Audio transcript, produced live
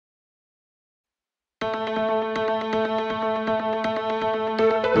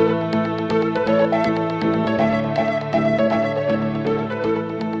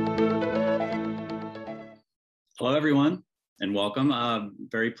and welcome.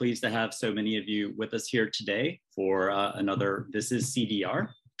 Very pleased to have so many of you with us here today for another This Is CDR.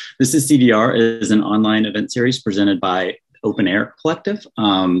 This Is CDR is an online event series presented by Open Air Collective.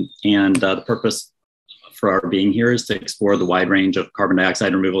 The purpose for our being here is to explore the wide range of carbon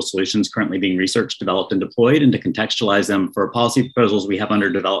dioxide removal solutions currently being researched, developed, and deployed, and to contextualize them for policy proposals we have under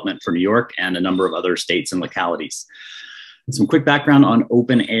development for New York and a number of other states and localities. Some quick background on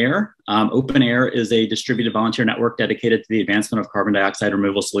Open Air. Open Air is a distributed volunteer network dedicated to the advancement of carbon dioxide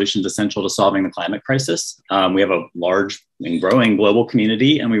removal solutions essential to solving the climate crisis. We have a large and growing global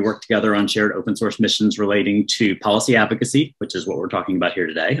community, and we work together on shared open source missions relating to policy advocacy, which is what we're talking about here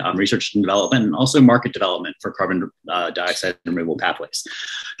today, research and development, and also market development for carbon dioxide removal pathways.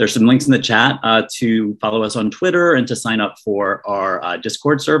 There's some links in the chat to follow us on Twitter and to sign up for our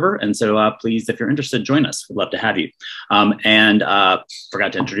Discord server. And so please, if you're interested, join us. We'd love to have you.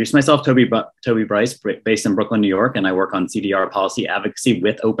 Forgot to introduce myself, Toby Bryce, based in Brooklyn, New York, and I work on CDR policy advocacy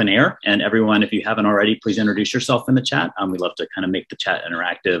with Open Air. And everyone, if you haven't already, please introduce yourself in the chat. We love to kind of make the chat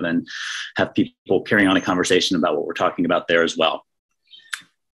interactive and have people carrying on a conversation about what we're talking about there as well.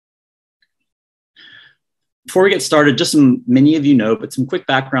 Before we get started, just many of you know, but some quick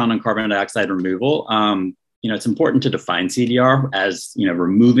background on carbon dioxide removal. It's important to define CDR as,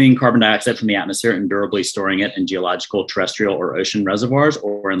 removing carbon dioxide from the atmosphere and durably storing it in geological, terrestrial, or ocean reservoirs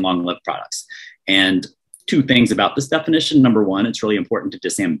or in long-lived products. And two things about this definition. Number one, it's really important to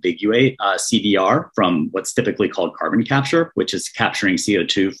disambiguate CDR from what's typically called carbon capture, which is capturing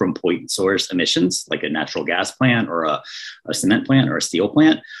CO2 from point source emissions, like a natural gas plant or a cement plant or a steel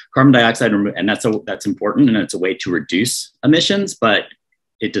plant. Carbon dioxide, and that's important, and it's a way to reduce emissions, but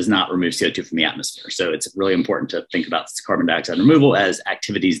it does not remove CO2 from the atmosphere. So it's really important to think about carbon dioxide removal as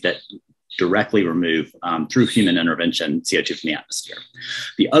activities that directly remove, through human intervention, CO2 from the atmosphere.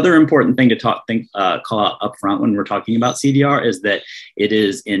 The other important thing to call out up front when we're talking about CDR is that it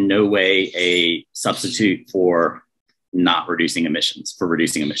is in no way a substitute for not reducing emissions,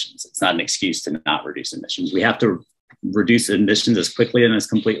 It's not an excuse to not reduce emissions. We have to reduce emissions as quickly and as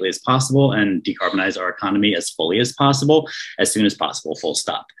completely as possible and decarbonize our economy as fully as possible, as soon as possible, full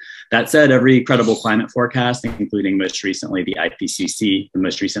stop. That said, every credible climate forecast, including most recently the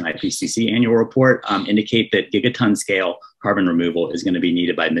most recent IPCC annual report, indicate that gigaton scale carbon removal is going to be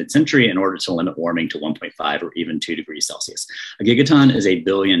needed by mid-century in order to limit warming to 1.5 or even 2 degrees Celsius. A gigaton is 1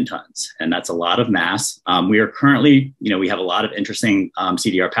 billion tons, and that's a lot of mass. We are currently, we have a lot of interesting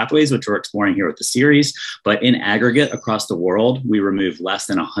CDR pathways, which we're exploring here with the series, but in aggregate across the world, we remove less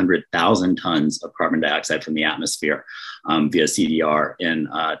than 100,000 tons of carbon dioxide from the atmosphere via CDR in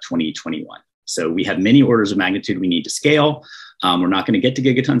 2021. So we have many orders of magnitude we need to scale. We're not going to get to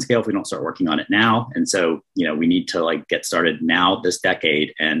gigaton scale if we don't start working on it now. And so, we need to get started now this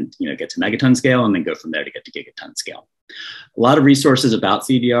decade and, get to megaton scale and then go from there to get to gigaton scale. A lot of resources about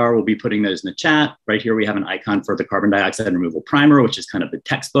CDR, we'll be putting those in the chat. Right here, we have an icon for the carbon dioxide removal primer, which is kind of the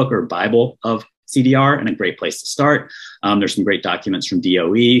textbook or Bible of CDR and a great place to start. There's some great documents from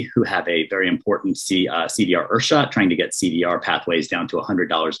DOE who have a very important CDR Earthshot trying to get CDR pathways down to $100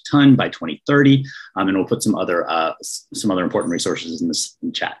 a ton by 2030. And we'll put some other important resources in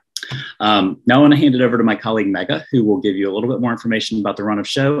the chat. Now I want to hand it over to my colleague Megha, who will give you a little bit more information about the run of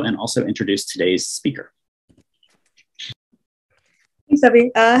show and also introduce today's speaker. Thanks,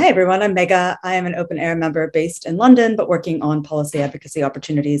 Toby. Hey, everyone. I'm Megha. I am an Open Air member based in London, but working on policy advocacy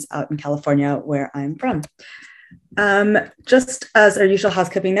opportunities out in California, where I'm from. Just as our usual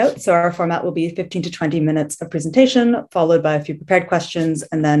housekeeping note, so our format will be 15 to 20 minutes of presentation, followed by a few prepared questions,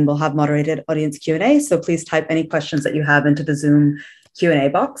 and then we'll have moderated audience Q&A. So please type any questions that you have into the Zoom Q&A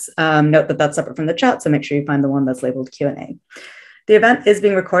box. Note that that's separate from the chat, so make sure you find the one that's labeled Q&A. The event is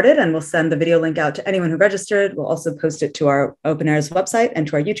being recorded, and we'll send the video link out to anyone who registered. We'll also post it to our Open Air's website and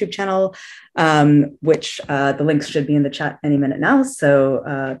to our YouTube channel, which the links should be in the chat any minute now.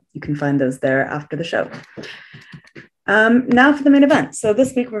 So you can find those there after the show. Now for the main event. So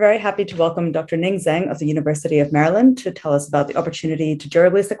this week, we're very happy to welcome Dr. Ning Zeng of the University of Maryland to tell us about the opportunity to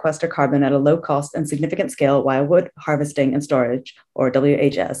durably sequester carbon at a low cost and significant scale via wood harvesting and storage, or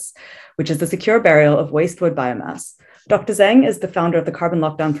WHS, which is the secure burial of waste wood biomass. Dr. Zeng is the founder of the Carbon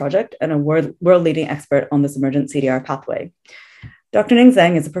Lockdown Project and a world-leading expert on this emergent CDR pathway. Dr. Ning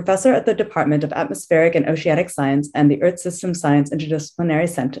Zeng is a professor at the Department of Atmospheric and Oceanic Science and the Earth System Science Interdisciplinary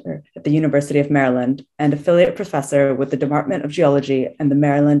Center at the University of Maryland and affiliate professor with the Department of Geology and the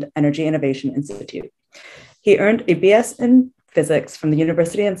Maryland Energy Innovation Institute. He earned a BS in physics from the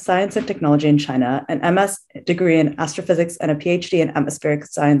University of Science and Technology in China, an MS degree in astrophysics, and a PhD in atmospheric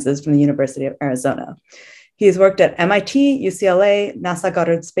sciences from the University of Arizona. He's worked at MIT, UCLA, NASA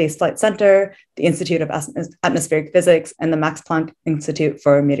Goddard Space Flight Center, the Institute of Atmospheric Physics, and the Max Planck Institute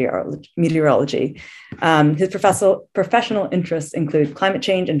for Meteorology. His professional interests include climate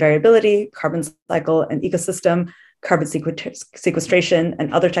change and variability, carbon cycle and ecosystem, carbon sequestration,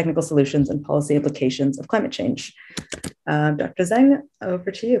 and other technical solutions and policy implications of climate change. Dr. Zeng, over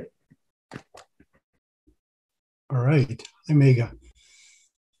to you. All right, hi Megha.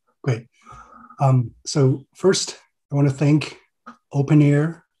 Great. So first, I want to thank Open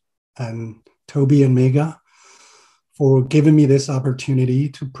Air and Toby and Megha for giving me this opportunity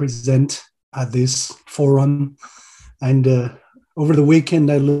to present at this forum. And over the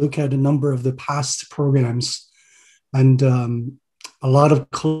weekend, I looked at a number of the past programs and a lot of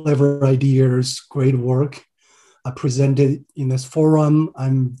clever ideas, great work presented in this forum.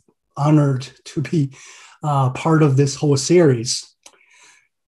 I'm honored to be part of this whole series.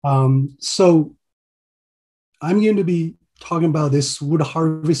 So I'm going to be talking about this wood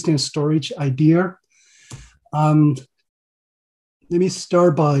harvesting and storage idea. Let me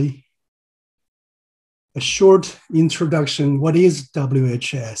start by a short introduction. What is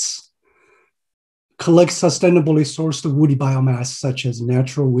WHS? Collect sustainably sourced woody biomass such as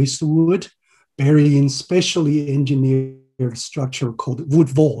natural waste wood, buried in specially engineered structure called wood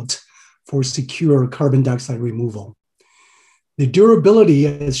vault for secure carbon dioxide removal. The durability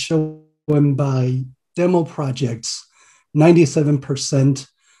is shown by demo projects, 97%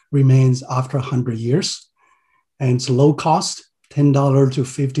 remains after 100 years, and it's low cost, $10 to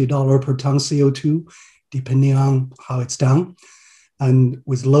 $50 per ton CO2, depending on how it's done, and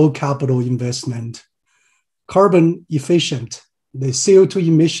with low capital investment. Carbon efficient, the CO2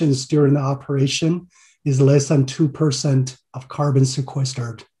 emissions during the operation is less than 2% of carbon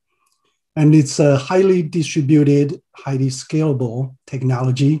sequestered. And it's a highly distributed, highly scalable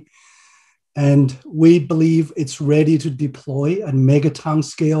technology. And we believe it's ready to deploy at megaton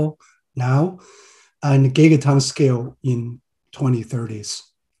scale now and gigaton scale in 2030s.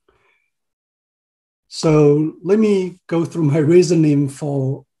 So let me go through my reasoning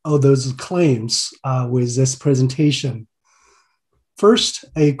for all those claims with this presentation. First,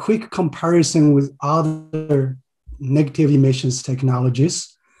 a quick comparison with other negative emissions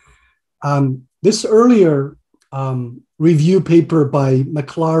technologies. This earlier review paper by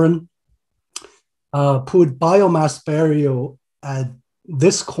McLaren put biomass burial at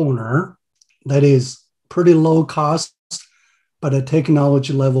this corner, that is pretty low cost, but a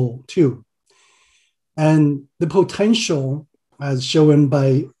technology level too. And the potential, as shown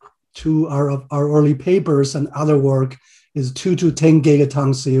by two our early papers and other work, is 2 to 10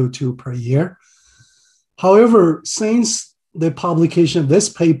 gigaton CO2 per year. However, since the publication of this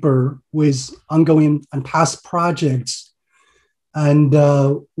paper with ongoing and past projects, and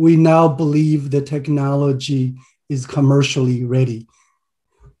we now believe the technology is commercially ready.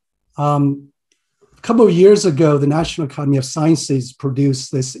 A couple of years ago, the National Academy of Sciences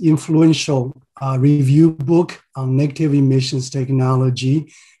produced this influential review book on negative emissions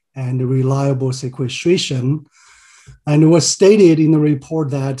technology and reliable sequestration. And it was stated in the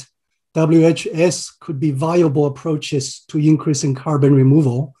report that WHS could be viable approaches to increasing carbon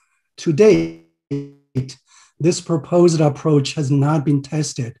removal. To date, this proposed approach has not been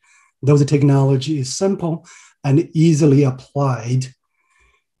tested, though the technology is simple and easily applied.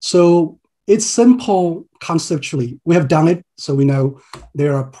 So it's simple conceptually. We have done it, so we know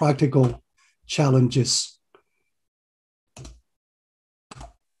there are practical challenges.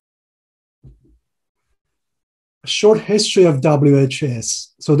 A short history of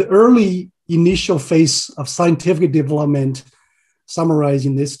WHS. So the early initial phase of scientific development summarized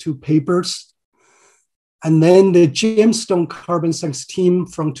in these two papers. And then the Gemstone Carbon Sinks team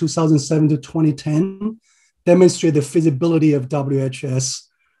from 2007 to 2010 demonstrated the feasibility of WHS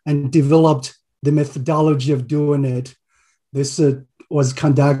and developed the methodology of doing it. This was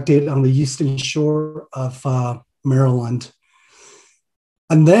conducted on the eastern shore of Maryland.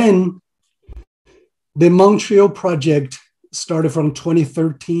 And then the Montreal project started from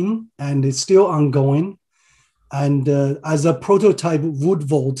 2013 and it's still ongoing. And as a prototype wood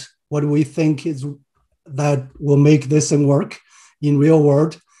vault, what we think is that will make this work in real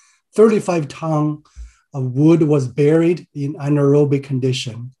world, 35 tons of wood was buried in anaerobic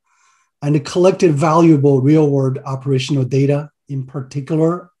condition and it collected valuable real world operational data, in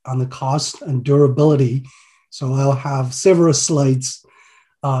particular on the cost and durability. So I'll have several slides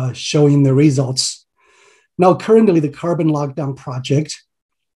showing the results. Now, currently the carbon lockdown project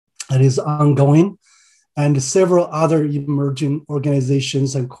that is ongoing and several other emerging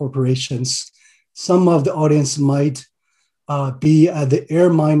organizations and corporations. Some of the audience might be at the Air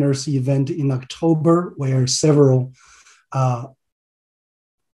Miners event in October, where several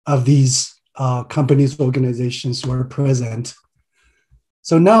of these companies, organizations were present.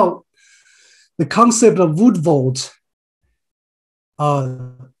 So now the concept of wood vault,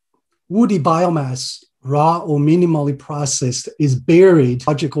 woody biomass, raw or minimally processed, is buried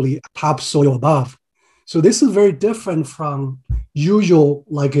logically topsoil above. So this is very different from usual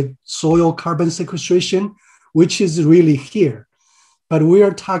like a soil carbon sequestration, which is really here. But we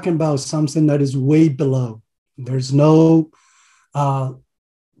are talking about something that is way below. There's no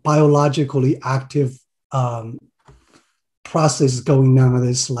biologically active process going on at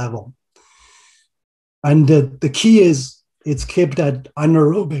this level. And the key is it's kept at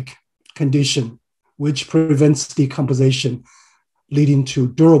anaerobic condition, which prevents decomposition, leading to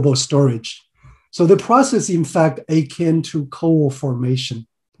durable storage. So the process, in fact, akin to coal formation.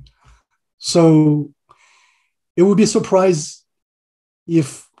 So it would be surprised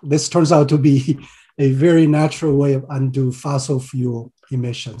if this turns out to be a very natural way of undo fossil fuel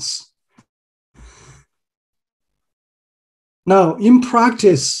emissions. Now, in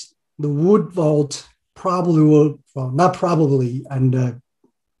practice, the wood vault probably will, well, not probably, and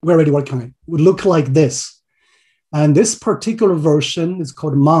we're already working on it, would look like this. And this particular version is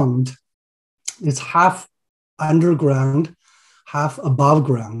called mound. It's half underground, half above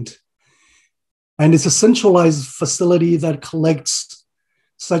ground. And it's a centralized facility that collects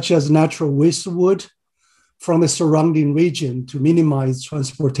such as natural waste wood from the surrounding region to minimize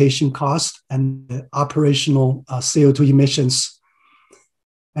transportation cost and operational CO2 emissions.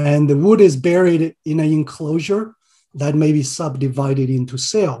 And the wood is buried in an enclosure that may be subdivided into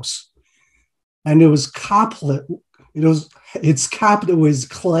cells. And it's capped with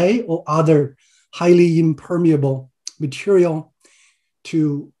clay or other highly impermeable material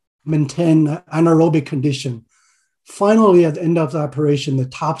to maintain anaerobic condition. Finally, at the end of the operation, the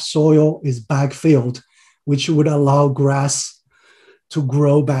topsoil is backfilled, which would allow grass to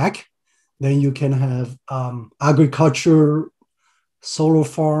grow back. Then you can have agriculture, solar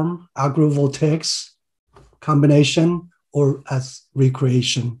farm, agrovoltaics combination, or as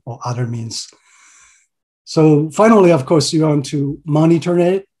recreation or other means. So finally, of course, you want to monitor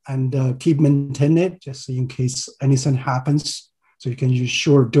it and keep maintaining it just in case anything happens. So you can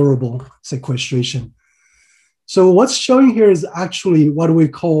ensure durable sequestration. So what's showing here is actually what we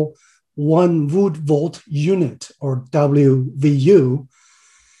call one wood vault unit, or WVU.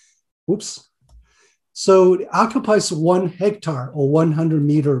 Oops. So it occupies 1 hectare or 100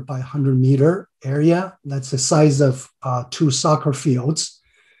 meter by 100 meter area. That's the size of 2 soccer fields,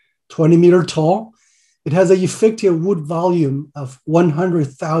 20 meter tall. It has an effective wood volume of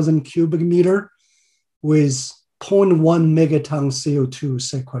 100,000 cubic meter with 0.1 megaton CO2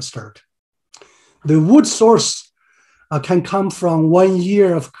 sequestered. The wood source can come from 1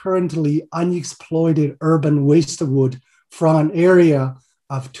 year of currently unexploited urban waste wood from an area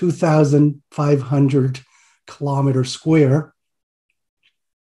of 2,500 kilometers square.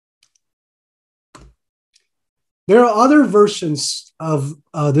 There are other versions of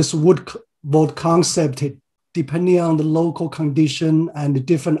this wood vault concept depending on the local condition and the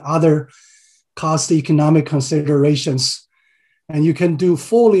different other cost economic considerations. And you can do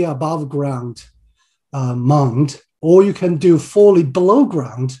fully above ground mound, or you can do fully below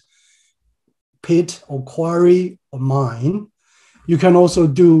ground pit or quarry or mine. You can also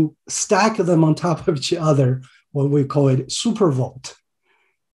do stack them on top of each other, what we call it super vault.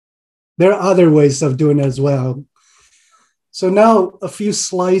 There are other ways of doing it as well. So now a few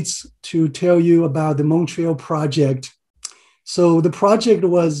slides to tell you about the Montreal project. So the project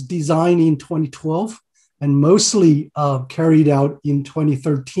was designed in 2012 and mostly carried out in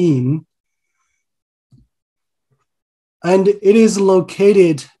 2013. And it is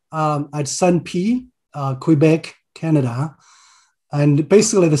located at Saint-Pie, Quebec, Canada, and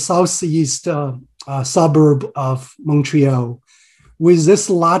basically the southeast suburb of Montreal. With this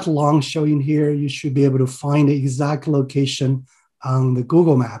lot long showing here, you should be able to find the exact location on the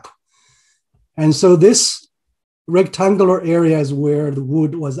Google map. And so this rectangular area is where the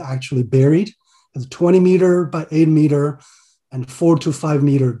wood was actually buried. It's 20 meter by 8 meter and 4 to 5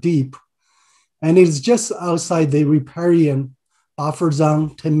 meter deep. And it's just outside the riparian buffer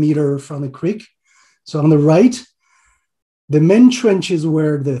zone, 10 meter from the creek. So on the right, the main trench is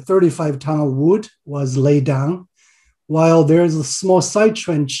where the 35-ton of wood was laid down, while there's a small side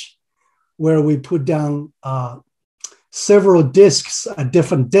trench where we put down several discs at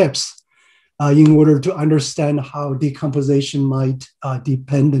different depths in order to understand how decomposition might be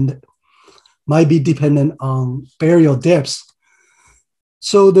dependent on burial depths.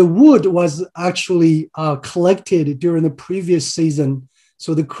 So the wood was actually collected during the previous season.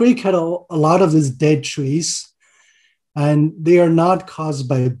 So the creek had a lot of these dead trees, and they are not caused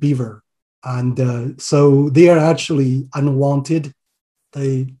by beaver. And so they are actually unwanted.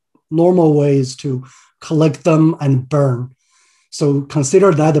 The normal way is to collect them and burn. So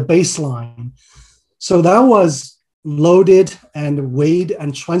consider that the baseline. So that was loaded and weighed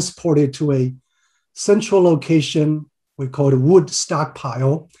and transported to a central location we call it wood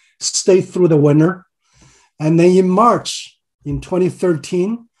stockpile, stayed through the winter. And then in March in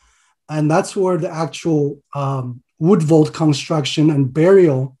 2013, and that's where the actual wood vault construction and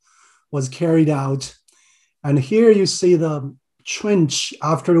burial was carried out. And here you see the trench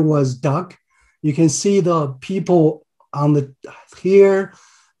after it was dug. You can see the people on the here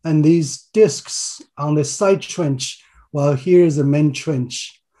and these discs on the side trench, while here's the main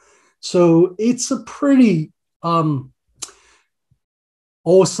trench. So it's a pretty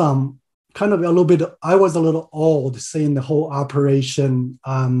awesome, kind of a little bit, I was a little old seeing the whole operation,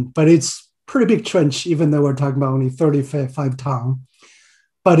 but it's pretty big trench, even though we're talking about only 35 ton,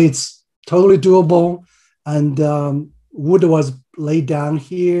 but it's totally doable. And wood was laid down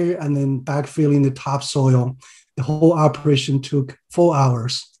here and then backfilling the topsoil. The whole operation took 4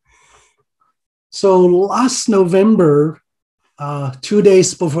 hours. So last November, 2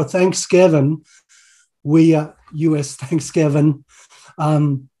 days before Thanksgiving, US Thanksgiving,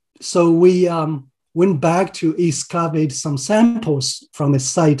 so we went back to excavate some samples from the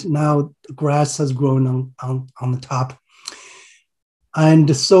site. Now the grass has grown on the top.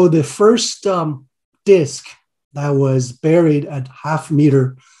 And so the first disc that was buried at 0.5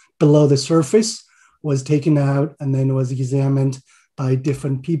 meter below the surface was taken out and then was examined by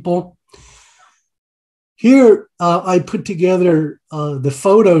different people. Here, I put together the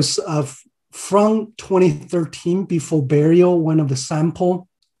photos of from 2013 before burial, one of the sample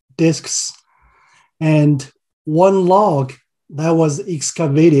discs, and one log that was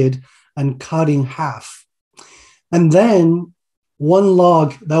excavated and cut in half. And then one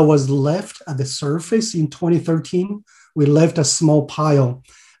log that was left at the surface in 2013, we left a small pile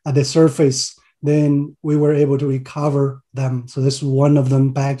at the surface. Then we were able to recover them. So this is one of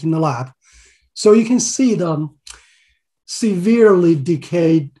them back in the lab. So you can see the severely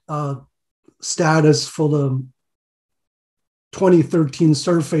decayed status for the 2013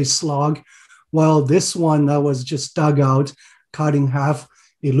 surface log, while this one that was just dug out, cut in half,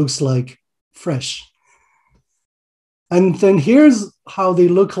 it looks like fresh. And then here's how they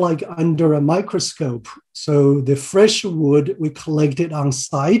look like under a microscope. So the fresh wood we collected on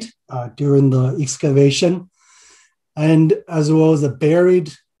site during the excavation, and as well as the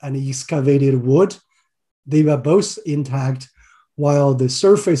buried and excavated wood, they were both intact, while the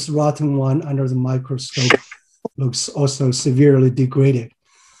surface rotten one under the microscope looks also severely degraded.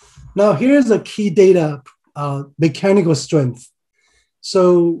 Now here's a key data, mechanical strength.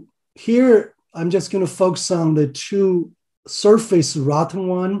 So here, I'm just going to focus on the two surface rotten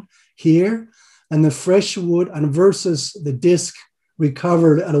one here and the fresh wood and versus the disc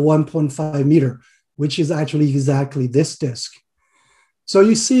recovered at a 1.5 meter, which is actually exactly this disc. So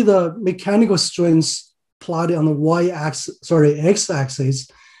you see the mechanical strengths plotted on the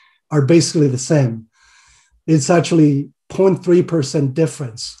x-axis are basically the same. It's actually 0.3%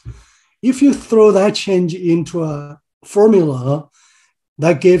 difference. If you throw that change into a formula,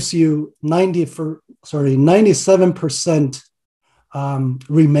 that gives you 97%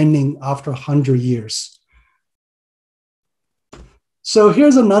 remaining after 100 years. So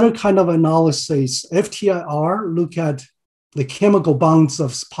here's another kind of analysis. FTIR look at the chemical bonds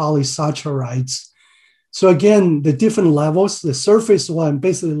of polysaccharides. So again, the different levels, the surface one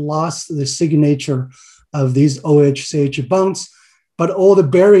basically lost the signature of these OH-CH bonds, but all the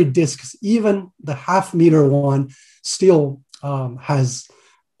buried discs, even the 0.5 meter one, still has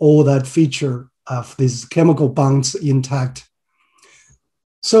all that feature of these chemical bonds intact.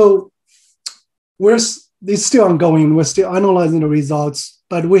 So it's still ongoing. We're still analyzing the results,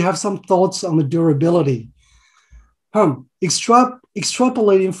 but we have some thoughts on the durability.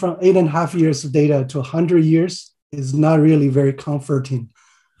 Extrapolating from 8.5 years of data to 100 years is not really very comforting.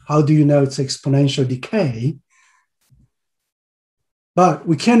 How do you know it's exponential decay? But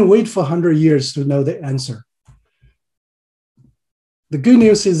we can't wait for 100 years to know the answer. The good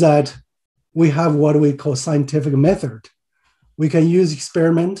news is that we have what we call scientific method. We can use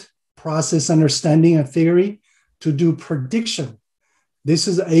experiment, process understanding, and theory to do prediction. This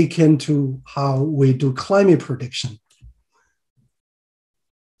is akin to how we do climate prediction.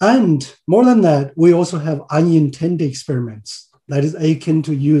 And more than that, we also have unintended experiments. That is akin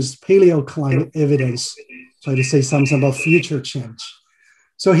to use paleoclimate evidence, so to say something about future change.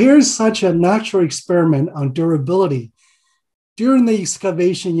 So here's such a natural experiment on durability. During the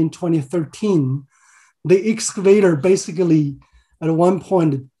excavation in 2013, the excavator basically at one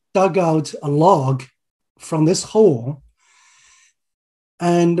point dug out a log from this hole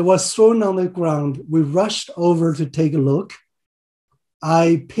and was thrown on the ground. We rushed over to take a look.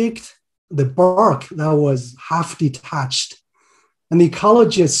 I picked the bark that was half detached, and the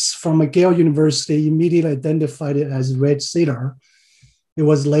ecologists from McGill University immediately identified it as red cedar. It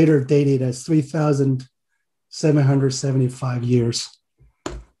was later dated as 3,775 years.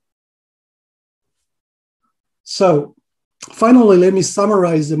 So finally, let me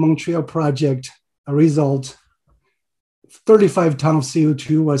summarize the Montreal project. A result, 35 tons of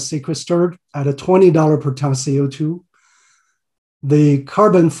CO2 was sequestered at a $20 per ton CO2. The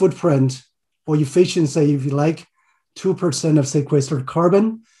carbon footprint, or efficiency, if you like, 2% of sequestered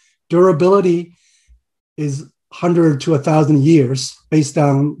carbon. Durability is 100 to 1,000 years based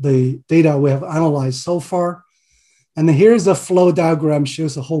on the data we have analyzed so far. And here's a flow diagram,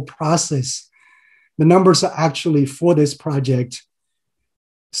 shows the whole process. The numbers are actually for this project.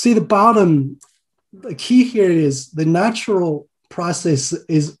 See the bottom, the key here is the natural process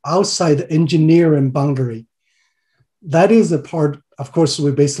is outside the engineering boundary. That is the part, of course,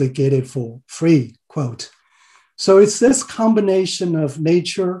 we basically get it for free, quote. So it's this combination of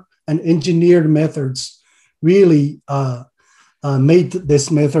nature and engineered methods really made this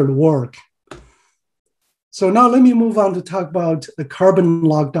method work. So now let me move on to talk about the Carbon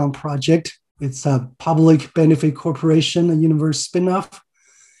Lockdown Project. It's a public benefit corporation, a universe spinoff,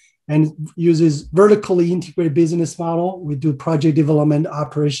 and uses vertically integrated business model. We do project development,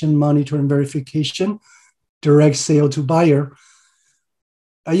 operation, monitoring, verification, direct sale to buyer.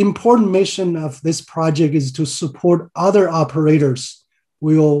 An important mission of this project is to support other operators.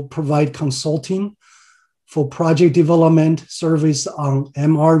 We will provide consulting for project development, service on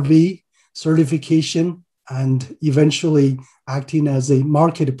MRV, certification, and eventually acting as a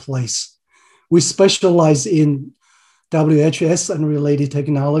marketplace. We specialize in WHS and related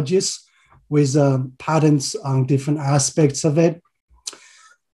technologies with patents on different aspects of it.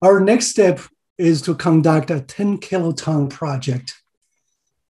 Our next step is to conduct a 10 kiloton project.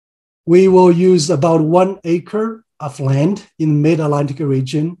 We will use about 1 acre of land in mid-Atlantic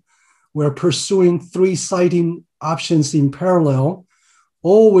region. We're pursuing 3 siting options in parallel,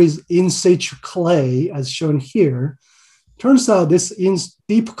 always in situ clay, as shown here. Turns out this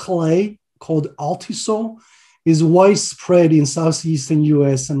deep clay called Altisoil is widespread in southeastern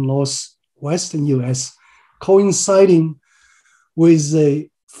US and northwestern US, coinciding with the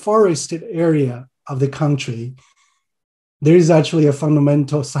forested area of the country. There is actually a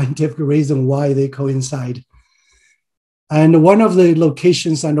fundamental scientific reason why they coincide. And one of the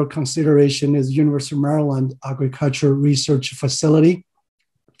locations under consideration is University of Maryland Agricultural Research Facility.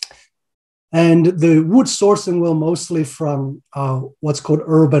 And the wood sourcing will mostly from what's called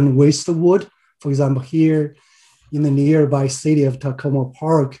urban waste wood. For example, here in the nearby city of Tacoma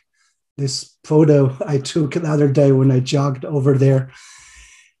Park, this photo I took the other day when I jogged over there.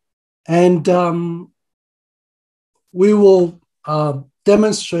 And we will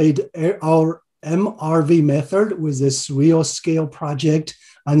demonstrate our MRV method with this real scale project,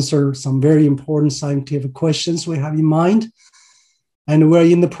 answer some very important scientific questions we have in mind. And we're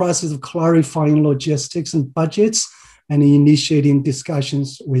in the process of clarifying logistics and budgets and initiating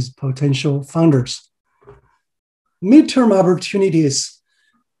discussions with potential funders. Midterm opportunities,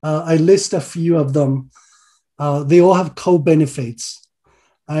 I list a few of them. They all have co-benefits.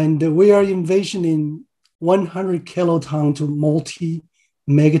 And we are envisioning 100 kiloton to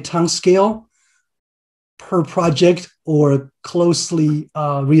multi-megaton scale per project or closely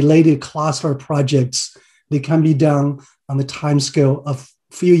related cluster projects. They can be done on the timescale of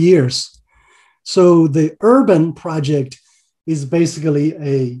a few years. So the urban project is basically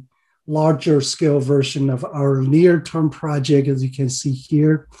a larger scale version of our near-term project, as you can see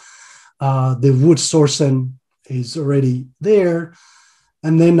here. The wood sourcing is already there.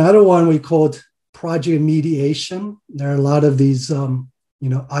 And then another one we called project mediation. There are a lot of these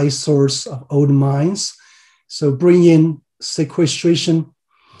eyesores of old mines. So bring in sequestration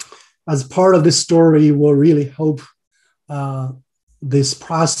as part of the story will really help this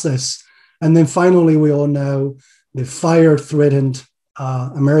process. And then finally, we all know the fire threatened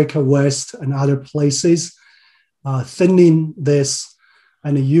America West and other places, thinning this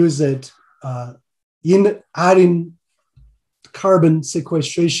and use it in adding carbon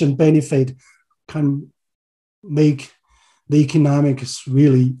sequestration benefit can make the economics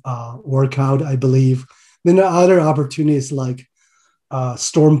really work out, I believe. Then there are other opportunities like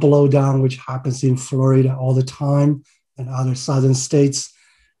storm blowdown, which happens in Florida all the time and other southern states.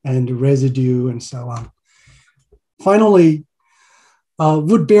 and residue and so on. Finally,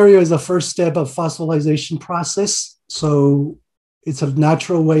 wood barrier is the first step of fossilization process. So it's a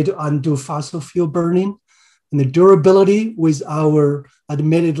natural way to undo fossil fuel burning. And the durability with our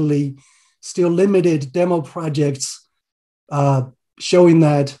admittedly still limited demo projects showing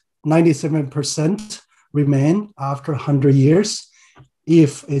that 97% remain after 100 years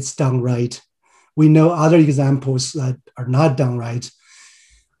if it's done right. We know other examples that are not done right.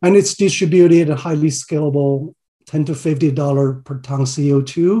 And it's distributed at highly scalable $10 to $50 per ton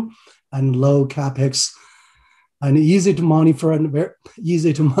CO2 and low capex and easy to monitor and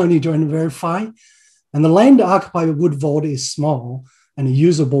verify. And the land occupied by wood vault is small and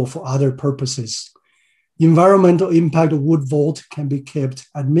usable for other purposes. Environmental impact of wood vault can be kept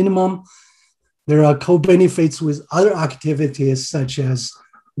at minimum. There are co-benefits with other activities such as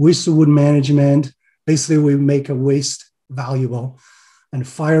waste wood management. Basically, we make a waste valuable, and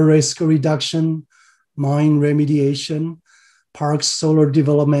fire risk reduction, mine remediation, parks solar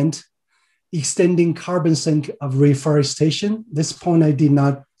development, extending carbon sink of reforestation. This point I did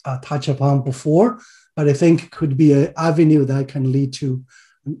not touch upon before, but I think could be an avenue that can lead to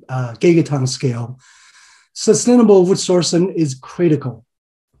gigaton scale. Sustainable wood sourcing is critical.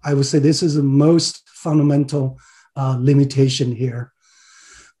 I would say this is the most fundamental limitation here.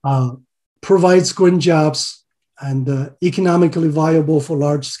 Provides green jobs and economically viable for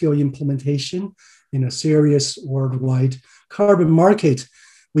large-scale implementation in a serious worldwide carbon market.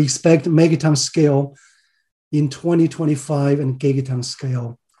 We expect megaton scale in 2025 and gigaton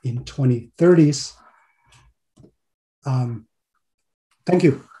scale in 2030s. Thank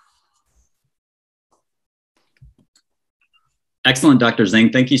you. Excellent, Dr.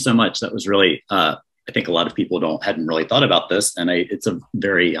 Zeng. Thank you so much. That was really, I think a lot of people hadn't really thought about this. And it's a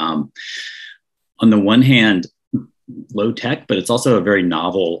very, on the one hand, low tech, but it's also a very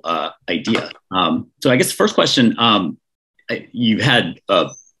novel idea. So I guess the first question, you had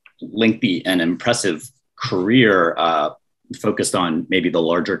a lengthy and impressive career focused on maybe the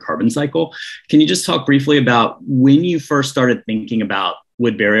larger carbon cycle. Can you just talk briefly about when you first started thinking about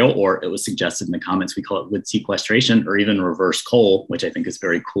wood burial, or it was suggested in the comments, we call it wood sequestration, or even reverse coal, which I think is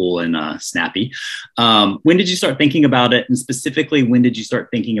very cool and snappy. When did you start thinking about it? And specifically, when did you start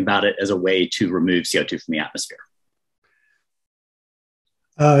thinking about it as a way to remove CO2 from the atmosphere?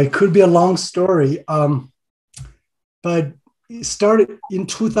 It could be a long story, but it started in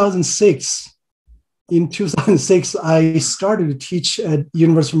 2006. In 2006, I started to teach at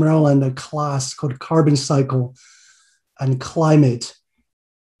University of Maryland a class called Carbon Cycle and Climate,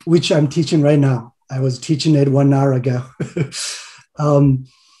 which I'm teaching right now. I was teaching it 1 hour ago.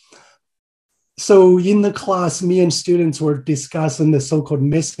 So in the class, me and students were discussing the so-called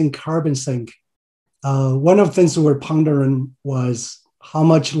missing carbon sink. One of the things we were pondering was how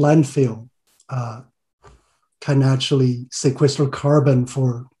much landfill can actually sequester carbon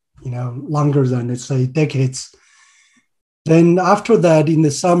for longer than, let's say, decades. Then after that, in the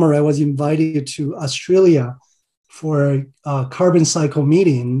summer, I was invited to Australia for a carbon cycle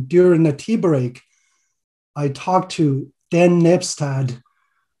meeting. During the tea break, I talked to Dan Nepstad,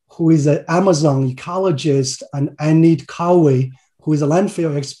 who is an Amazon ecologist, and Anit Kawe, who is a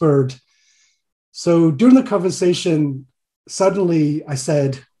landfill expert. So during the conversation, suddenly I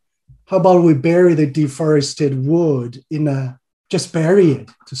said, how about we bury the deforested wood just bury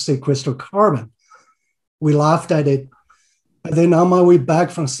it to sequester carbon? We laughed at it. But then on my way back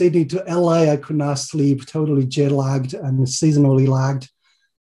from Sydney to LA, I could not sleep, totally jet lagged and seasonally lagged.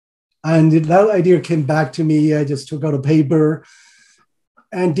 And that idea came back to me. I just took out a paper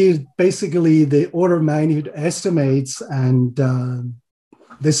and did basically the order of magnitude estimates. And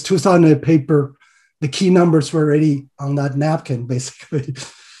this 2000 paper, the key numbers were already on that napkin, basically.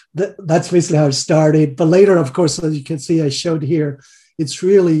 That's basically how it started. But later, of course, as you can see, I showed here, it's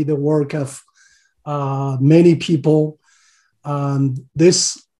really the work of many people.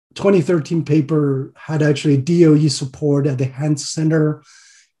 This 2013 paper had actually DOE support at the Hans Center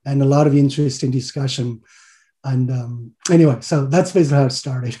and a lot of interesting discussion. And anyway, so that's basically how it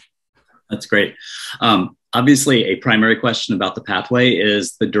started. That's great. Obviously, a primary question about the pathway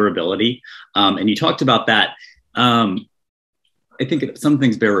is the durability. And you talked about that. I think some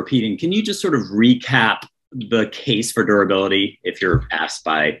things bear repeating. Can you just sort of recap the case for durability if you're asked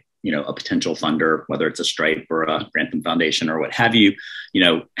by a potential funder, whether it's a Stripe or a Grantham Foundation or what have you,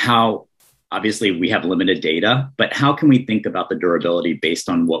 how obviously we have limited data, but how can we think about the durability based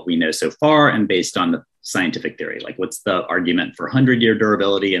on what we know so far and based on the scientific theory? Like what's the argument for 100-year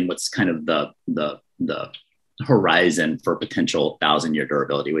durability and what's kind of the horizon for potential 1,000-year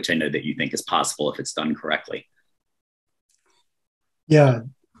durability, which I know that you think is possible if it's done correctly? Yeah,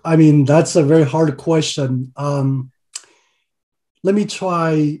 I mean, that's a very hard question. Let me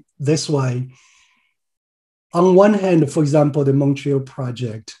try this way. On one hand, for example, the Montreal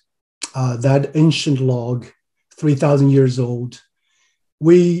project, that ancient log, 3,000 years old,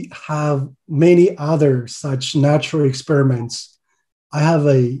 we have many other such natural experiments. I have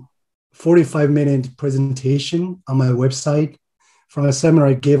a 45-minute presentation on my website from a seminar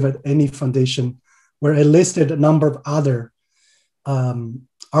I gave at any foundation where I listed a number of other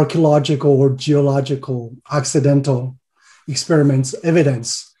archaeological or geological accidental experiments,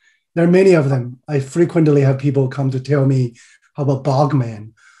 evidence. There are many of them. I frequently have people come to tell me, how about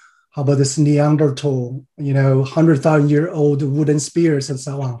Bogman? How about this Neanderthal, 100,000-year-old wooden spears and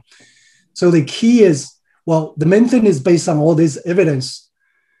so on. So the key is, well, the main thing is based on all this evidence.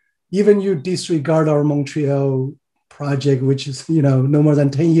 Even you disregard our Montreal project, which is, no more than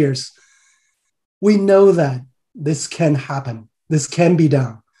 10 years. We know that this can happen. This can be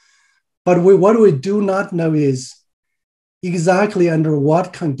done. But what we do not know is exactly under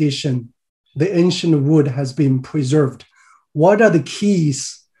what condition the ancient wood has been preserved. What are the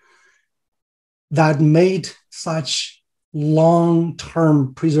keys that made such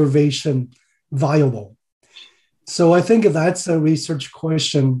long-term preservation viable? So I think that's a research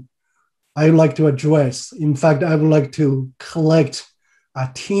question I would like to address. In fact, I would like to collect a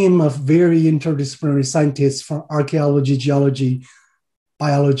team of very interdisciplinary scientists from archaeology, geology,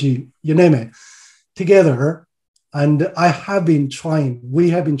 biology, you name it, together. And we have been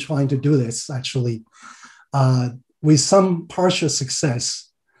trying to do this actually with some partial success.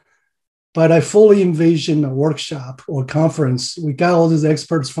 But I fully envision a workshop or conference. We got all these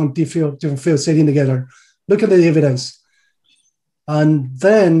experts from different fields sitting together, look at the evidence, and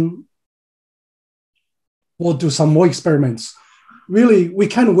then we'll do some more experiments. Really, we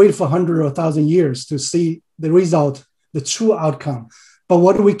can't wait for 100 or 1,000 years to see the result, the true outcome. But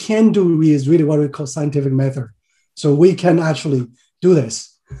what we can do is really what we call scientific method. So we can actually do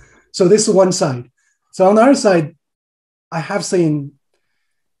this. So this is one side. So on the other side, I have seen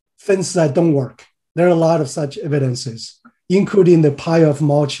things that don't work. There are a lot of such evidences, including the pile of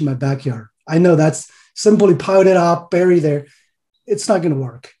mulch in my backyard. I know that's simply piled it up, buried there. It's not going to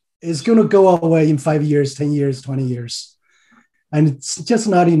work. It's going to go away in 5 years, 10 years, 20 years. And it's just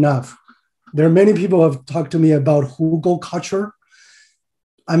not enough. There are many people who have talked to me about hugel culture.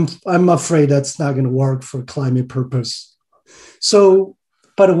 I'm afraid that's not going to work for climate purpose. So,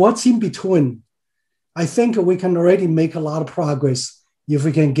 but what's in between? I think we can already make a lot of progress if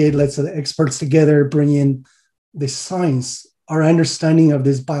we can get, let's say, the experts together, bring in the science, our understanding of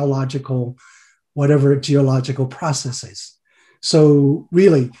this biological, whatever geological processes. So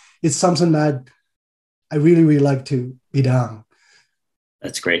really, it's something that I really, really like to be done.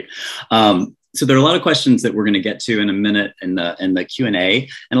 That's great. So there are a lot of questions that we're going to get to in a minute in the Q&A,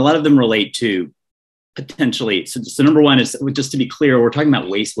 and a lot of them relate to potentially. So number one is, just to be clear, we're talking about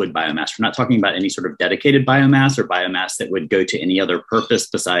waste wood biomass. We're not talking about any sort of dedicated biomass or biomass that would go to any other purpose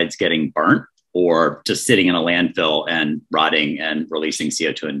besides getting burnt or just sitting in a landfill and rotting and releasing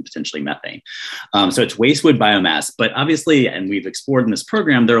CO2 and potentially methane. So it's waste wood biomass, but obviously, and we've explored in this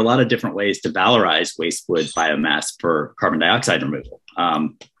program, there are a lot of different ways to valorize waste wood biomass for carbon dioxide removal.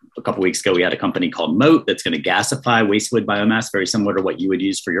 A couple of weeks ago, we had a company called Moat that's going to gasify waste wood biomass, very similar to what you would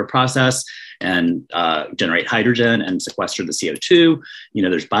use for your process, and generate hydrogen and sequester the CO2.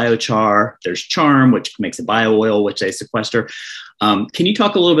 There's biochar, there's charm, which makes a bio oil, which they sequester. Can you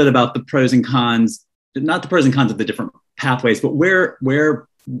talk a little bit about the pros and cons, not the pros and cons of the different pathways, but where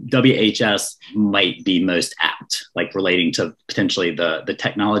WHS might be most apt, like relating to potentially the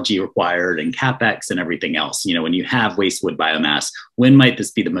technology required and CapEx and everything else? When you have waste wood biomass, when might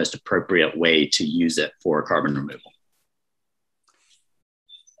this be the most appropriate way to use it for carbon removal?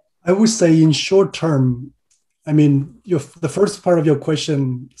 I would say in short term, the first part of your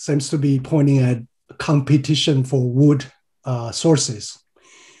question seems to be pointing at competition for wood sources.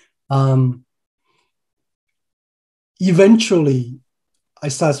 Eventually, I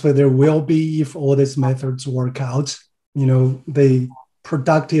suspect there will be, if all these methods work out, the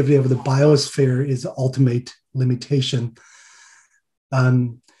productivity of the biosphere is the ultimate limitation.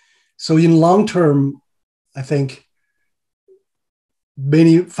 So in long term, I think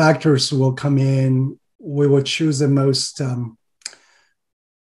many factors will come in. We will choose the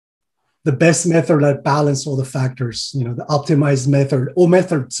best method that balance all the factors, the optimized method or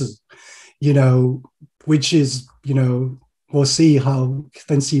methods, which is, we'll see how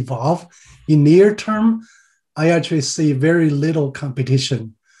things evolve. In near term, I actually see very little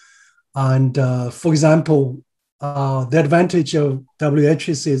competition. And for example, the advantage of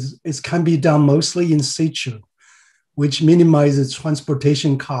WHS is it can be done mostly in situ, which minimizes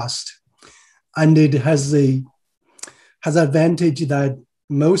transportation cost. And it has advantage that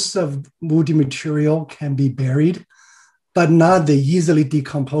most of woody material can be buried, but not the easily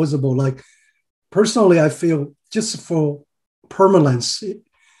decomposable. Like personally, I feel just for permanence,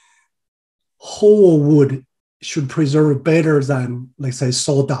 whole wood should preserve better than, like say,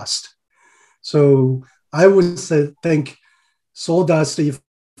 sawdust. So I would think sawdust, if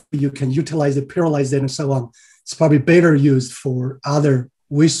you can utilize it, pyrolyze it, and so on, it's probably better used for other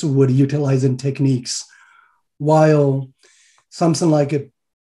waste wood utilizing techniques, while something like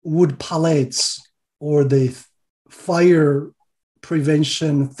wood pallets or the fire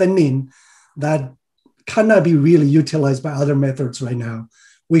prevention thinning, that cannot be really utilized by other methods right now.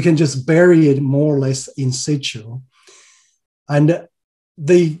 We can just bury it more or less in situ. And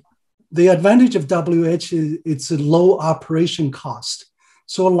the advantage of WH is it's a low operation cost.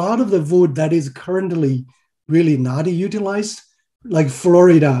 So a lot of the wood that is currently really not utilized, like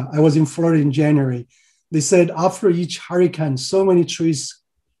Florida, I was in Florida in January. They said after each hurricane, so many trees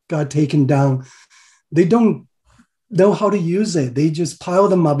got taken down. They don't know how to use it. They just pile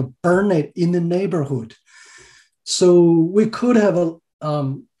them up, burn it in the neighborhood. So we could have a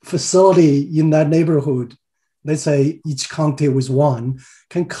facility in that neighborhood, let's say each county with one,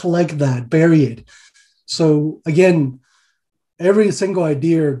 can collect that, bury it. So again, every single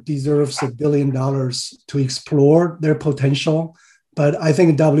idea deserves $1 billion to explore their potential. But I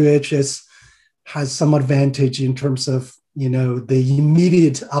think WHS has some advantage in terms of, the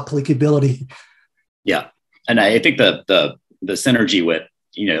immediate applicability. Yeah. And I think the synergy with,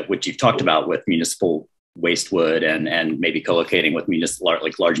 what you've talked about with municipal waste wood and maybe co-locating with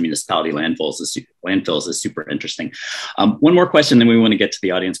large municipality landfills is super interesting. One more question, then we want to get to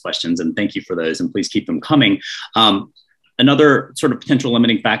the audience questions, and thank you for those, and please keep them coming. Another sort of potential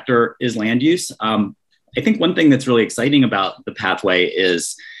limiting factor is land use. I think one thing that's really exciting about the pathway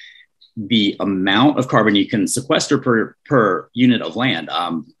is the amount of carbon you can sequester per unit of land.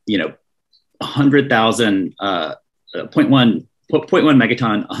 100,000, 0.1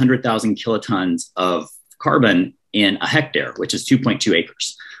 megaton, 100,000 kilotons of carbon in a hectare, which is 2.2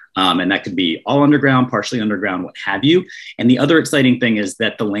 acres. And that could be all underground, partially underground, what have you. And the other exciting thing is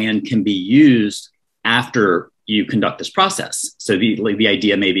that the land can be used after you conduct this process. So the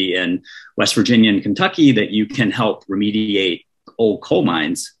idea maybe in West Virginia and Kentucky that you can help remediate old coal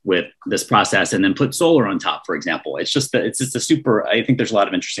mines with this process and then put solar on top, for example. It's just a super, I think there's a lot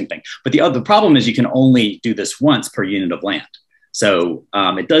of interesting things. But the other problem is you can only do this once per unit of land. So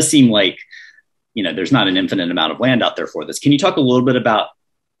it does seem like, there's not an infinite amount of land out there for this. Can you talk a little bit about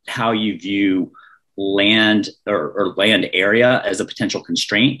how you view land or land area as a potential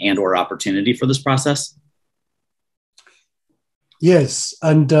constraint and or opportunity for this process? Yes,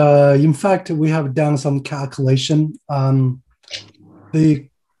 and in fact, we have done some calculation. The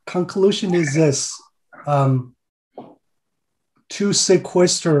conclusion is this: to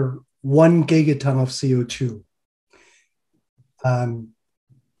sequester 1 gigaton of CO2.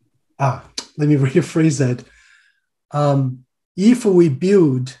 Let me rephrase that. If we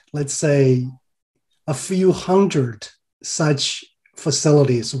build, let's say, a few hundred such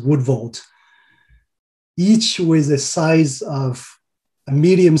facilities, wood vault, each with the size of a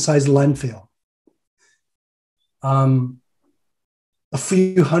medium-sized landfill, a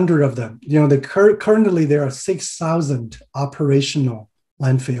few hundred of them. Currently there are 6,000 operational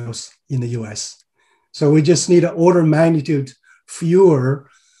landfills in the US. So we just need an order of magnitude fewer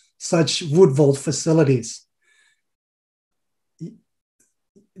such wood vault facilities.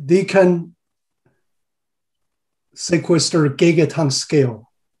 They can sequester gigaton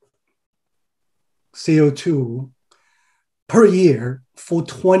scale CO2 per year for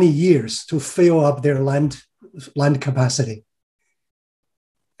 20 years to fill up their land capacity.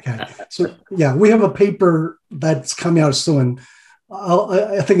 Okay, so yeah, we have a paper that's coming out soon.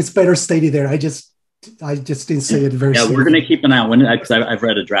 I think it's better stated there. I just didn't say it very. Yeah, we're going to keep an eye on because I've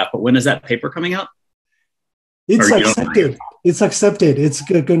read a draft. But when is that paper coming out? It's accepted. It's accepted. It's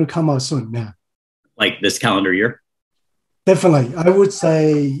going to come out soon. Yeah, like this calendar year. Definitely, I would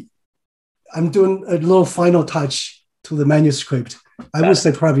say I'm doing a little final touch to the manuscript. I would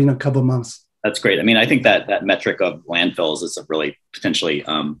say probably in a couple of months. That's great. I mean, I think that metric of landfills is a really potentially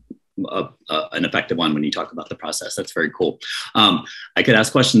an effective one when you talk about the process. That's very cool. I could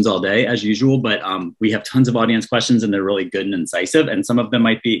ask questions all day as usual, but we have tons of audience questions and they're really good and incisive. And some of them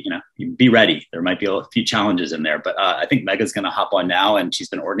might be, be ready. There might be a few challenges in there, but I think Megha's going to hop on now and she's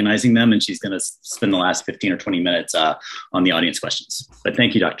been organizing them and she's going to spend the last 15 or 20 minutes on the audience questions. But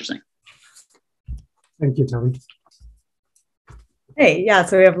thank you, Dr. Zeng. Thank you, Toby. Hey, yeah,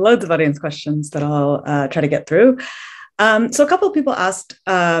 so we have loads of audience questions that I'll try to get through. So a couple of people asked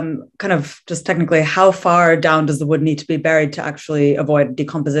kind of just technically, how far down does the wood need to be buried to actually avoid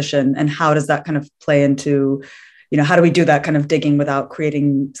decomposition? And how does that kind of play into, how do we do that kind of digging without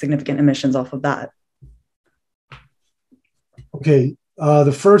creating significant emissions off of that? Okay,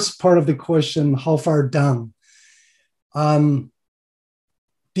 the first part of the question, how far down?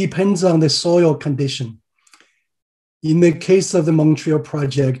 Depends on the soil condition. In the case of the Montreal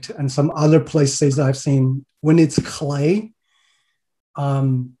project and some other places I've seen, when it's clay,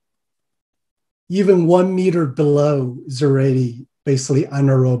 even 1 meter below is already basically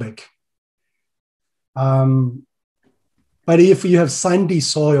anaerobic. But if you have sandy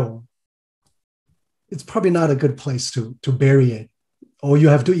soil, it's probably not a good place to bury it, or you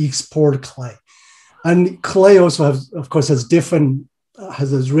have to export clay. And clay also has, of course, has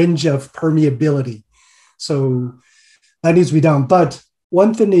this range of permeability. So that needs to be done. But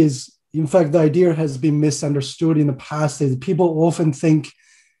one thing is, in fact, the idea has been misunderstood in the past, is people often think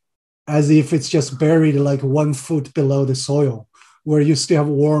as if it's just buried like 1 foot below the soil, where you still have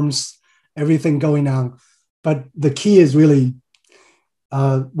worms, everything going on. But the key is really,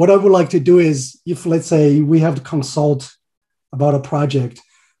 what I would like to do is, if let's say we have to consult about a project,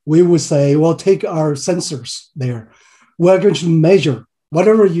 we would say, well, take our sensors there. We're going to measure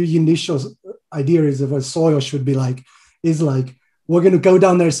whatever your initial idea is of what soil should be like, is like, we're going to go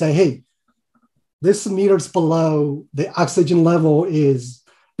down there and say, hey, this meters below, the oxygen level is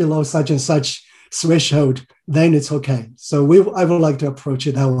below such and such threshold, then it's okay. So I would like to approach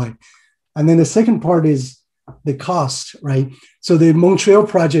it that way. And then the second part is the cost, right? So the Montreal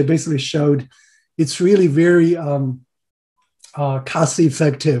project basically showed it's really very cost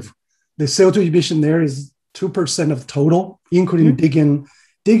effective. The CO2 emission there is 2% of total, including digging.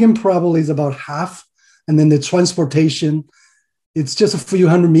 Digging probably is about half. And then the transportation, it's just a few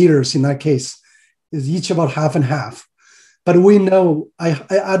hundred meters in that case, is each about half and half. But we know, I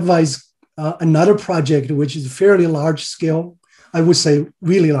advise another project, which is fairly large scale. I would say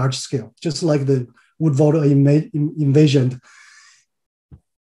really large scale, just like the wood voter envisioned.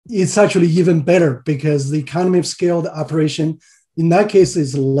 It's actually even better because the economy of scale, the operation, in that case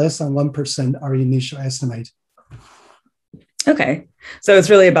is less than 1%, our initial estimate. Okay. So it's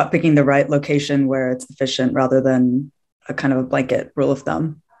really about picking the right location where it's efficient rather than a kind of a blanket rule of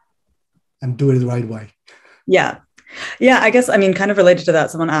thumb. And do it the right way. Yeah. Yeah, I guess, I mean, kind of related to that,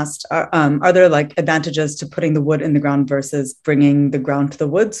 someone asked, are there like advantages to putting the wood in the ground versus bringing the ground to the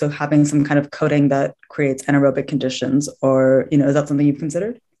wood? So having some kind of coating that creates anaerobic conditions, or, is that something you've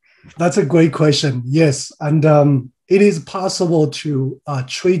considered? That's a great question. Yes. And it is possible to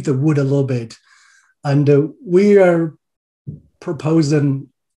treat the wood a little bit. And we are proposing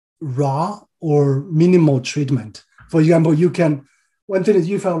raw or minimal treatment. For example, one thing is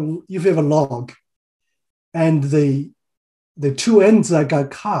if you have a log, and the two ends that got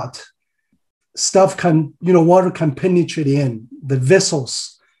caught, water can penetrate in. The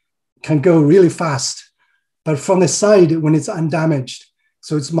vessels can go really fast. But from the side, when it's undamaged,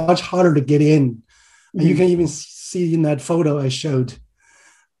 so it's much harder to get in. Mm-hmm. And you can even see in that photo I showed.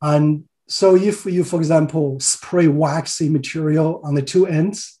 And so if you, for example, spray waxy material on the two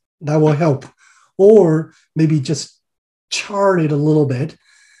ends, that will help. Or maybe just char it a little bit.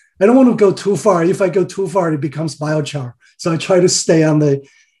 I don't want to go too far. If I go too far, it becomes biochar. So I try to stay on the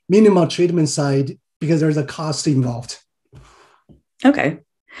minimal treatment side because there's a cost involved. Okay.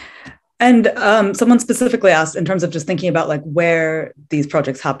 And someone specifically asked, in terms of just thinking about like where these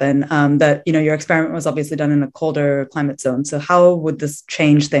projects happen, that, your experiment was obviously done in a colder climate zone. So how would this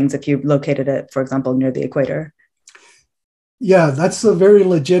change things if you located it, for example, near the equator? Yeah, that's a very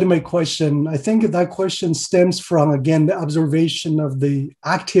legitimate question. I think that question stems from, again, the observation of the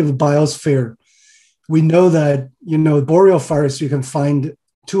active biosphere. We know that, boreal forests, you can find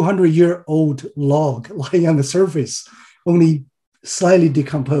 200-year-old log lying on the surface, only slightly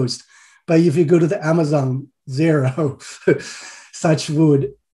decomposed. But if you go to the Amazon, zero such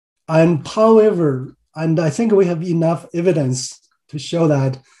wood. And however, and I think we have enough evidence to show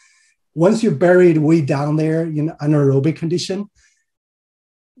that once you're buried way down there in anaerobic condition,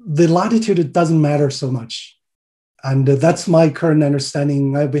 the latitude doesn't matter so much. And that's my current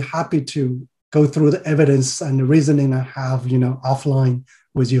understanding. I'd be happy to go through the evidence and the reasoning I have, offline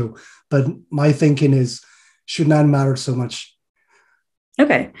with you. But my thinking is, should not matter so much.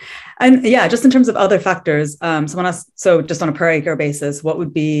 Okay. And yeah, just in terms of other factors, someone asked, so just on a per acre basis, what's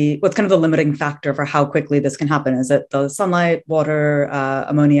kind of the limiting factor for how quickly this can happen? Is it the sunlight, water,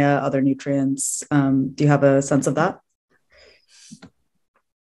 ammonia, other nutrients? Do you have a sense of that?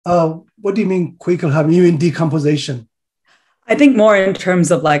 What do you mean quickly happen? You mean decomposition? I think more in terms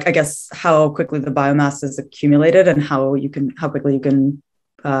of like, I guess, how quickly the biomass is accumulated and how quickly you can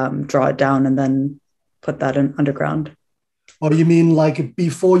draw it down and then put that in underground. Or you mean like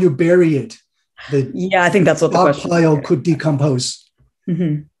before you bury it, the Yeah, I think that's what the question stockpile is. could decompose?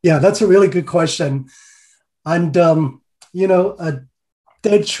 Mm-hmm. Yeah, that's a really good question. And, a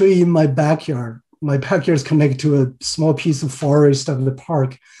dead tree in my backyard is connected to a small piece of forest of the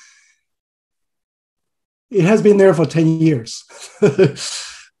park. It has been there for 10 years.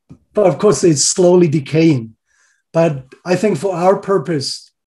 But of course, it's slowly decaying. But I think for our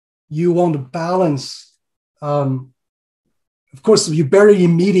purpose, you want to balance. Of course, if you bury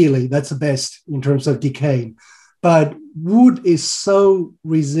immediately, that's the best in terms of decay. But wood is so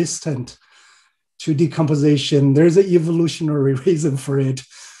resistant to decomposition. There's an evolutionary reason for it,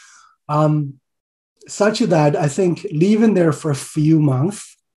 such that I think leaving there for a few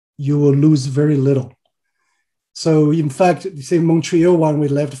months, you will lose very little. So in fact, say Montreal one, we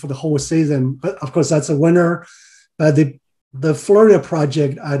left for the whole season. But of course, that's a winter. But the Florida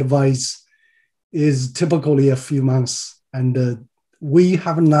project advice is typically a few months. And we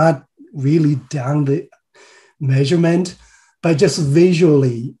have not really done the measurement, but just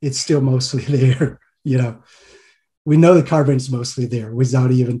visually, it's still mostly there. We know the carbon is mostly there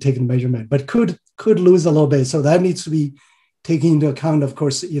without even taking the measurement, but could lose a little bit. So that needs to be taken into account, of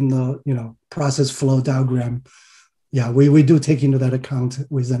course, in the process flow diagram. Yeah, we do take into that account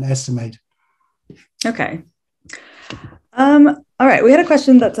with an estimate. Okay. All right, we had a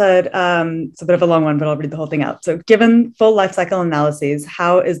question that said, it's a bit of a long one, but I'll read the whole thing out. So given full life cycle analyses,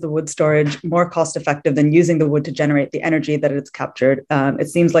 how is the wood storage more cost effective than using the wood to generate the energy that it's captured? It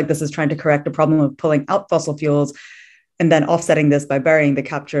seems like this is trying to correct a problem of pulling out fossil fuels and then offsetting this by burying the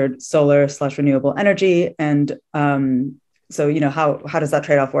captured solar/renewable energy. And so, how does that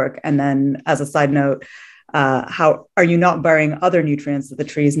trade-off work? And then as a side note, how are you not burying other nutrients that the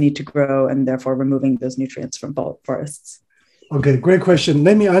trees need to grow and therefore removing those nutrients from forests? Okay, great question.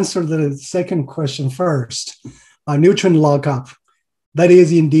 Let me answer the second question first. Nutrient lockup. That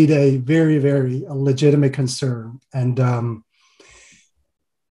is indeed a very, very legitimate concern. And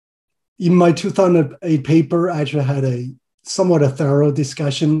in my 2008 paper, I actually had a somewhat a thorough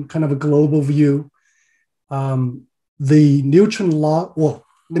discussion, kind of a global view. The nutrient lock, well,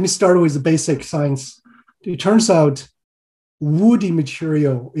 let me start with the basic science. It turns out woody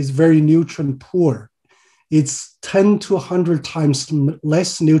material is very nutrient poor. It's 10 to 100 times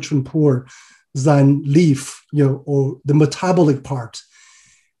less nutrient poor than leaf, or the metabolic part.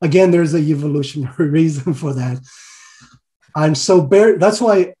 Again, there's an evolutionary reason for that. And so that's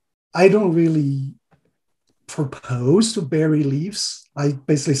why I don't really propose to bury leaves.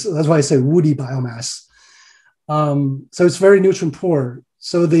 That's why I say woody biomass. So it's very nutrient poor.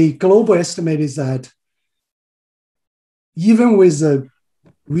 So the global estimate is that even with a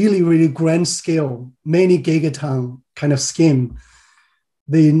really, really grand scale, many gigaton kind of scheme,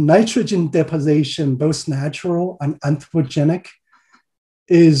 the nitrogen deposition, both natural and anthropogenic,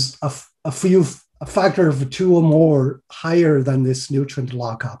 is a factor of 2 or more higher than this nutrient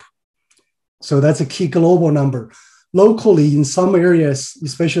lockup. So that's a key global number. Locally, in some areas,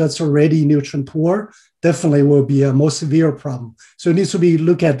 especially that's already nutrient poor, definitely will be a more severe problem. So it needs to be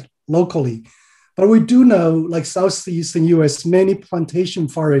looked at locally. But we do know, like southeastern US, many plantation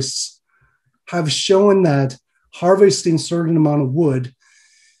forests have shown that harvesting certain amount of wood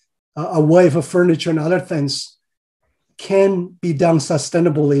away for furniture and other things can be done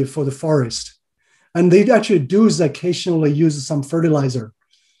sustainably for the forest. And they actually do occasionally use some fertilizer.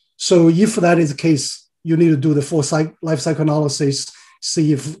 So if that is the case, you need to do the full life cycle analysis,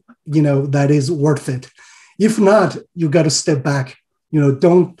 see if that is worth it. If not, you got to step back.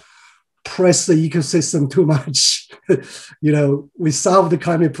 Don't press the ecosystem too much. We solve the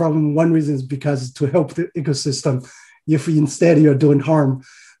climate problem. One reason is because to help the ecosystem. If instead you're doing harm,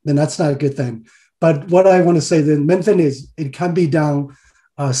 then that's not a good thing. But what I want to say, the main thing is it can be done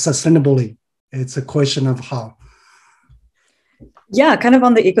sustainably. It's a question of how. Yeah, kind of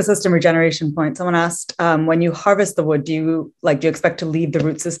on the ecosystem regeneration point, someone asked, when you harvest the wood, do you expect to leave the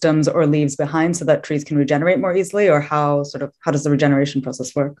root systems or leaves behind so that trees can regenerate more easily, or how does the regeneration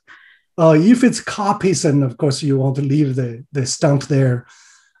process work? If it's copies, and of course you want to leave the stump there.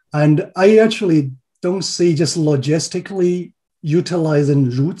 And I actually don't see just logistically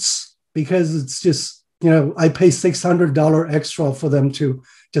utilizing roots, because it's just, I pay $600 extra for them to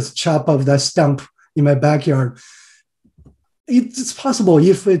just chop off that stump in my backyard. It's possible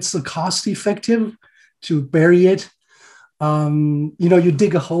if it's cost effective to bury it. You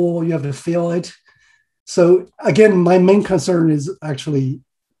dig a hole, you have to fill it. So again, my main concern is actually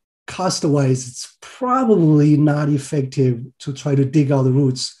cost-wise, it's probably not effective to try to dig out the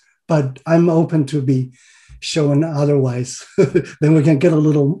roots, but I'm open to be shown otherwise. Then we can get a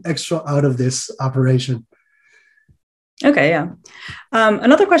little extra out of this operation. Okay, yeah.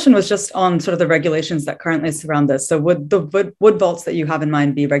 Another question was just on sort of the regulations that currently surround this. So would the wood vaults that you have in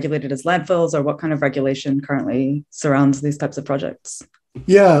mind be regulated as landfills, or what kind of regulation currently surrounds these types of projects?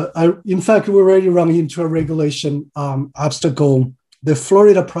 Yeah, in fact, we're already running into a regulation obstacle. The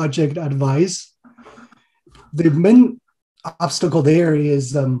Florida project advice, the main obstacle there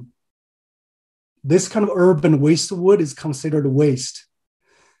is this kind of urban waste wood is considered waste.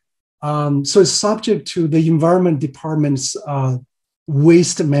 So it's subject to the Environment Department's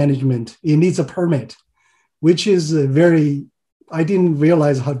waste management. It needs a permit, which is I didn't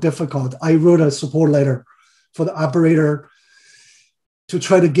realize how difficult. I wrote a support letter for the operator to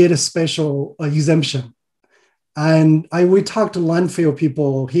try to get a special exemption. And we talked to landfill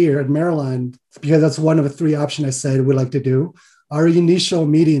people here in Maryland, because that's one of the 3 options I said we'd like to do. Our initial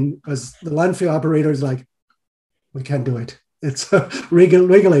meeting was the landfill operator is like, we can't do it. It's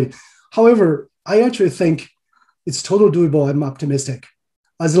regulated. However, I actually think it's totally doable. I'm optimistic.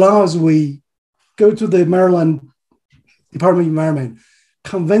 As long as we go to the Maryland Department of Environment,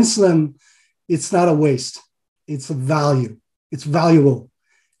 convince them it's not a waste, it's a value, it's valuable,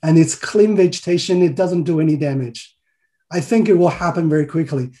 and it's clean vegetation, it doesn't do any damage. I think it will happen very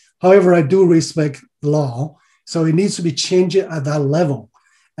quickly. However, I do respect the law, so it needs to be changed at that level.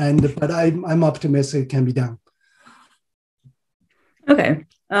 But I'm optimistic it can be done. Okay.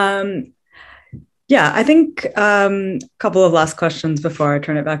 Yeah, I think a couple of last questions before I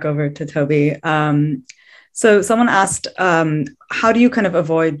turn it back over to Toby. So someone asked, how do you kind of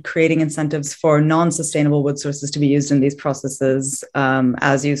avoid creating incentives for non-sustainable wood sources to be used in these processes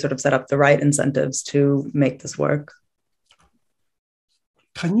as you sort of set up the right incentives to make this work?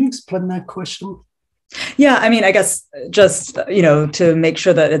 Can you explain that question? Yeah, I mean, I guess just, to make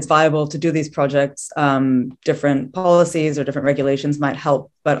sure that it's viable to do these projects, different policies or different regulations might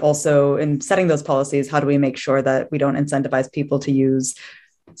help. But also in setting those policies, how do we make sure that we don't incentivize people to use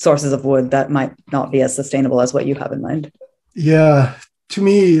sources of wood that might not be as sustainable as what you have in mind? Yeah, to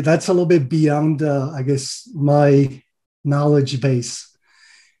me, that's a little bit beyond, I guess, my knowledge base.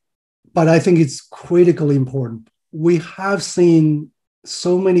 But I think it's critically important. We have seen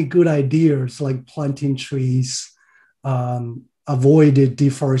so many good ideas like planting trees, avoided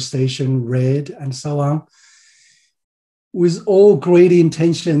deforestation, RED, and so on. With all great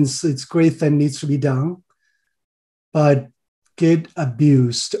intentions, it's great that needs to be done, but get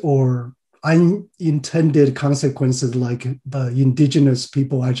abused or unintended consequences like the indigenous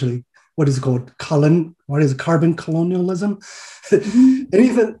people actually, what is it called? Carbon colonialism? And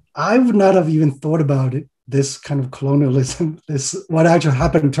even I would not have even thought about it. This kind of colonialism, what actually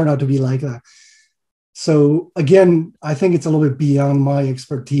happened turned out to be like that. So again, I think it's a little bit beyond my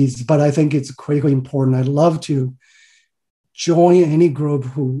expertise, but I think it's critically important. I'd love to join any group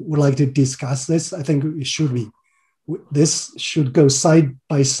who would like to discuss this. I think it should be. This should go side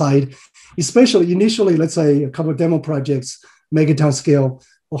by side, especially initially, let's say a couple of demo projects, megaton scale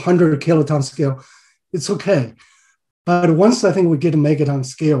or 100 kiloton scale, it's okay. But once I think we get a megaton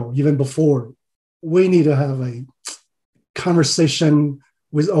scale, even before, we need to have a conversation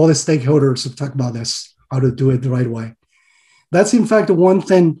with all the stakeholders to talk about this, how to do it the right way. That's in fact one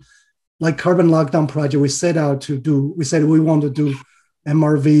thing, like Carbon Lockdown Project, we set out to do. We said we want to do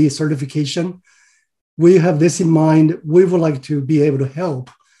MRV certification. We have this in mind. We would like to be able to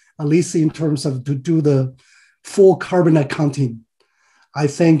help, at least in terms of to do the full carbon accounting. I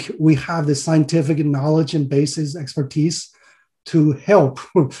think we have the scientific knowledge and basis expertise to help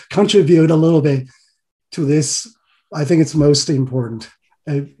contribute a little bit to this. I think it's most important,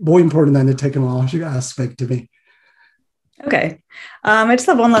 more important than the technological aspect to me. Okay. I just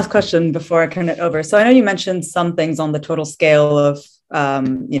have one last question before I turn it over. So I know you mentioned some things on the total scale of,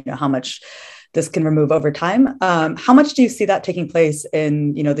 how much this can remove over time. How much do you see that taking place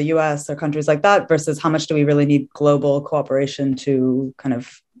in, the US or countries like that versus how much do we really need global cooperation to kind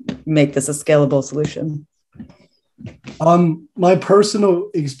of make this a scalable solution? My personal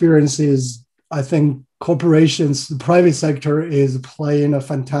experience is, I think corporations, the private sector is playing a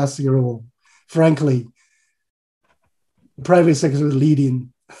fantastic role. Frankly, the private sector is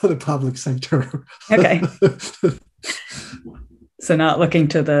leading the public sector. Okay. So not looking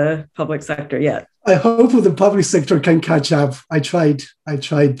to the public sector yet. I hope the public sector can catch up. I tried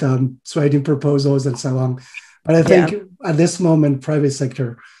writing proposals and so on. But I think at this moment, private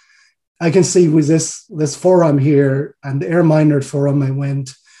sector, I can see with this forum here and the Air Miner forum I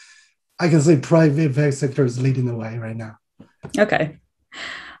went, I can say private sector is leading the way right now. Okay.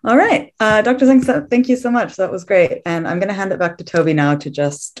 All right, Dr. Zeng, thank you so much. That was great. And I'm going to hand it back to Toby now to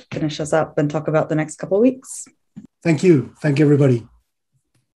just finish us up and talk about the next couple of weeks. Thank you. Thank you, everybody.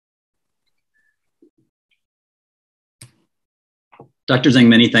 Dr. Zeng,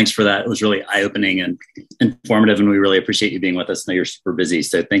 many thanks for that. It was really eye-opening and informative, and we really appreciate you being with us. I know you're super busy,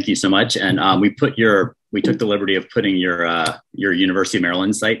 so thank you so much. And we took the liberty of putting your University of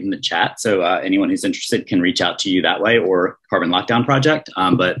Maryland site in the chat, so anyone who's interested can reach out to you that way, or Carbon Lockdown Project.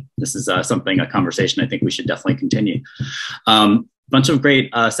 But this is a conversation I think we should definitely continue. Bunch of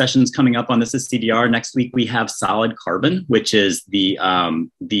great sessions coming up on This Is CDR. Next week we have solid carbon, which is the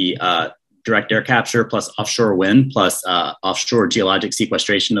direct air capture plus offshore wind plus offshore geologic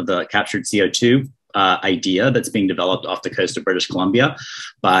sequestration of the captured CO2 idea that's being developed off the coast of British Columbia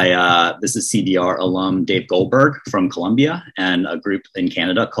by This Is CDR alum Dave Goldberg from Columbia and a group in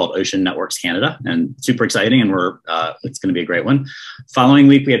Canada called Ocean Networks Canada, and super exciting, and it's going to be a great one. Following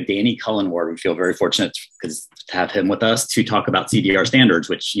week we have Danny Cullenward. We feel very fortunate to have him with us to talk about CDR standards,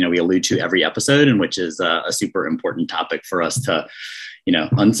 which we allude to every episode, and which is a super important topic for us to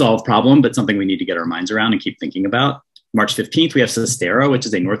unsolved problem, but something we need to get our minds around and keep thinking about. March 15th, we have Sistera, which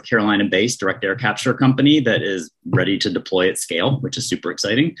is a North Carolina-based direct air capture company that is ready to deploy at scale, which is super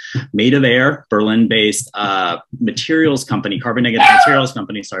exciting. Made of Air, Berlin-based materials company, carbon negative materials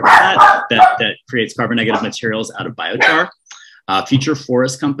company, sorry about that creates carbon negative materials out of biochar. Future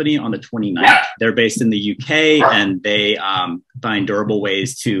Forest Company on the 29th. They're based in the UK, and they find durable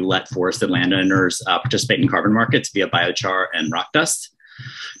ways to let forested landowners participate in carbon markets via biochar and rock dust.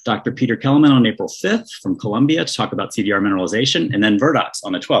 Dr. Peter Kellerman on April 5th from Columbia to talk about CDR mineralization, and then Verdox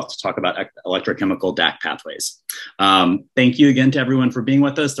on the 12th to talk about electrochemical DAC pathways. Thank you again to everyone for being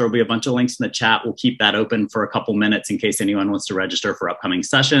with us. There will be a bunch of links in the chat. We'll keep that open for a couple minutes in case anyone wants to register for upcoming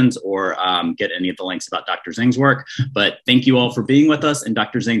sessions or get any of the links about Dr. Zeng's work. But thank you all for being with us. And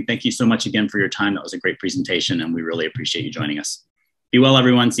Dr. Zeng, thank you so much again for your time. That was a great presentation, and we really appreciate you joining us. Be well,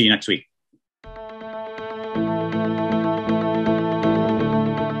 everyone. See you next week.